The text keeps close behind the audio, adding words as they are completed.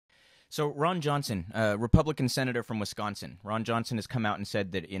So Ron Johnson, Republican senator from Wisconsin, Ron Johnson has come out and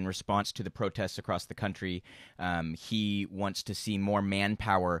said that in response to the protests across the country, he wants to see more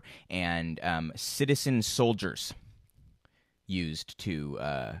manpower and citizen soldiers used to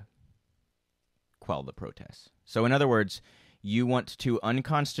quell the protests. So in other words, you want to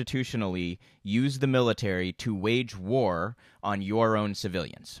unconstitutionally use the military to wage war on your own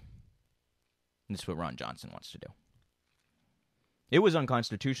civilians. This is what Ron Johnson wants to do. It was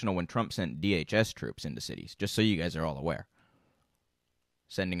unconstitutional when Trump sent DHS troops into cities, just so you guys are all aware.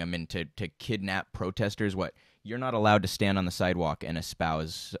 Sending them in to kidnap protesters. What? You're not allowed to stand on the sidewalk and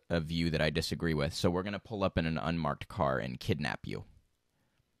espouse a view that I disagree with, so we're going to pull up in an unmarked car and kidnap you.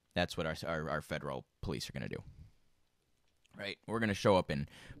 That's what our federal police are going to do. Right? We're going to show up and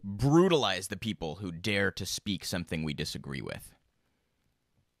brutalize the people who dare to speak something we disagree with.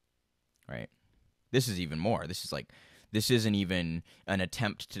 Right? This is even more. This isn't even an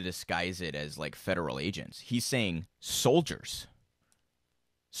attempt to disguise it as like federal agents. He's saying soldiers.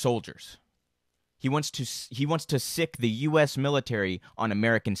 Soldiers. He wants to sick the U.S. military on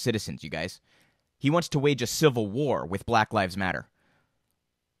American citizens, you guys. He wants to wage a civil war with Black Lives Matter.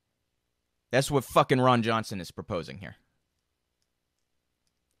 That's what fucking Ron Johnson is proposing here.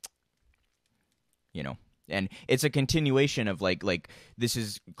 You know, and it's a continuation of like this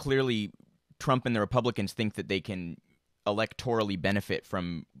is clearly Trump and the Republicans think that they can electorally benefit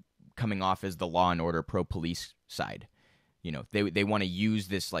from coming off as the law and order pro-police side. You know, they want to use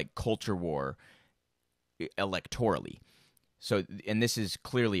this like culture war electorally. So, and this is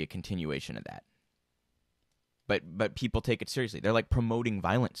clearly a continuation of that. But people take it seriously. They're like promoting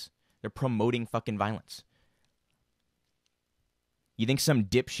violence. They're promoting fucking violence. You think some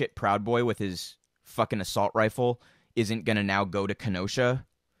dipshit Proud Boy with his fucking assault rifle isn't gonna now go to Kenosha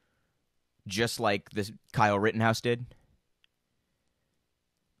just like this Kyle Rittenhouse did?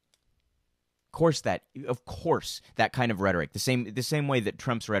 Of course, that kind of rhetoric, the same way that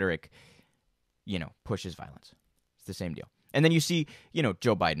Trump's rhetoric, you know, pushes violence. It's the same deal. And then you see, you know,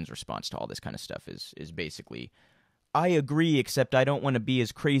 Joe Biden's response to all this kind of stuff is basically, I agree, except I don't want to be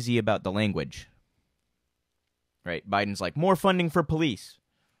as crazy about the language. Right? Biden's like, more funding for police.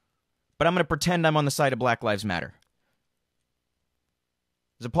 But I'm going to pretend I'm on the side of Black Lives Matter.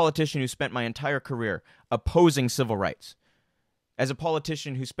 As a politician who spent my entire career opposing civil rights, as a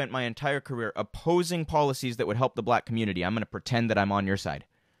politician who spent my entire career opposing policies that would help the black community, I'm going to pretend that I'm on your side.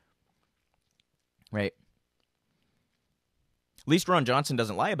 Right? At least Ron Johnson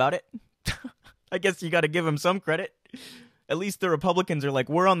doesn't lie about it. I guess you got to give him some credit. At least the Republicans are like,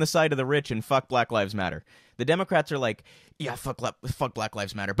 we're on the side of the rich and fuck Black Lives Matter. The Democrats are like, yeah, fuck Black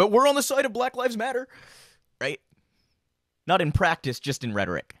Lives Matter, but we're on the side of Black Lives Matter. Right? Not in practice, just in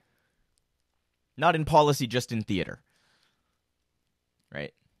rhetoric. Not in policy, just in theater.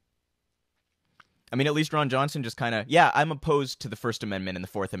 Right? I mean, at least Ron Johnson just kind of, yeah, I'm opposed to the First Amendment and the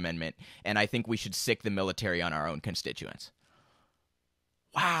Fourth Amendment, and I think we should sick the military on our own constituents.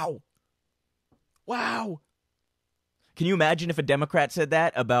 Wow. Wow. Can you imagine if a Democrat said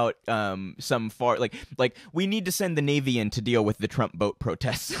that about some far, like we need to send the Navy in to deal with the Trump boat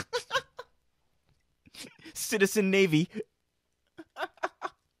protests. Citizen Navy.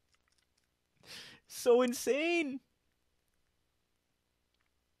 So insane.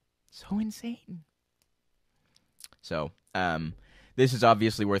 So insane. So, this is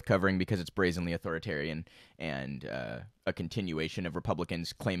obviously worth covering because it's brazenly authoritarian and a continuation of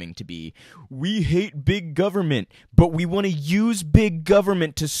Republicans claiming to be, we hate big government, but we want to use big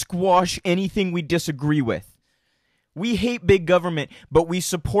government to squash anything we disagree with. We hate big government, but we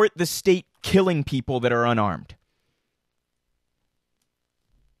support the state killing people that are unarmed.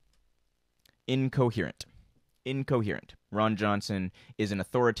 Incoherent. Ron Johnson is an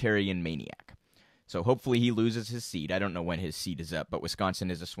authoritarian maniac. So hopefully he loses his seat. I don't know when his seat is up, but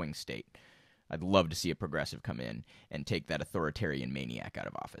Wisconsin is a swing state. I'd love to see a progressive come in and take that authoritarian maniac out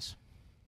of office.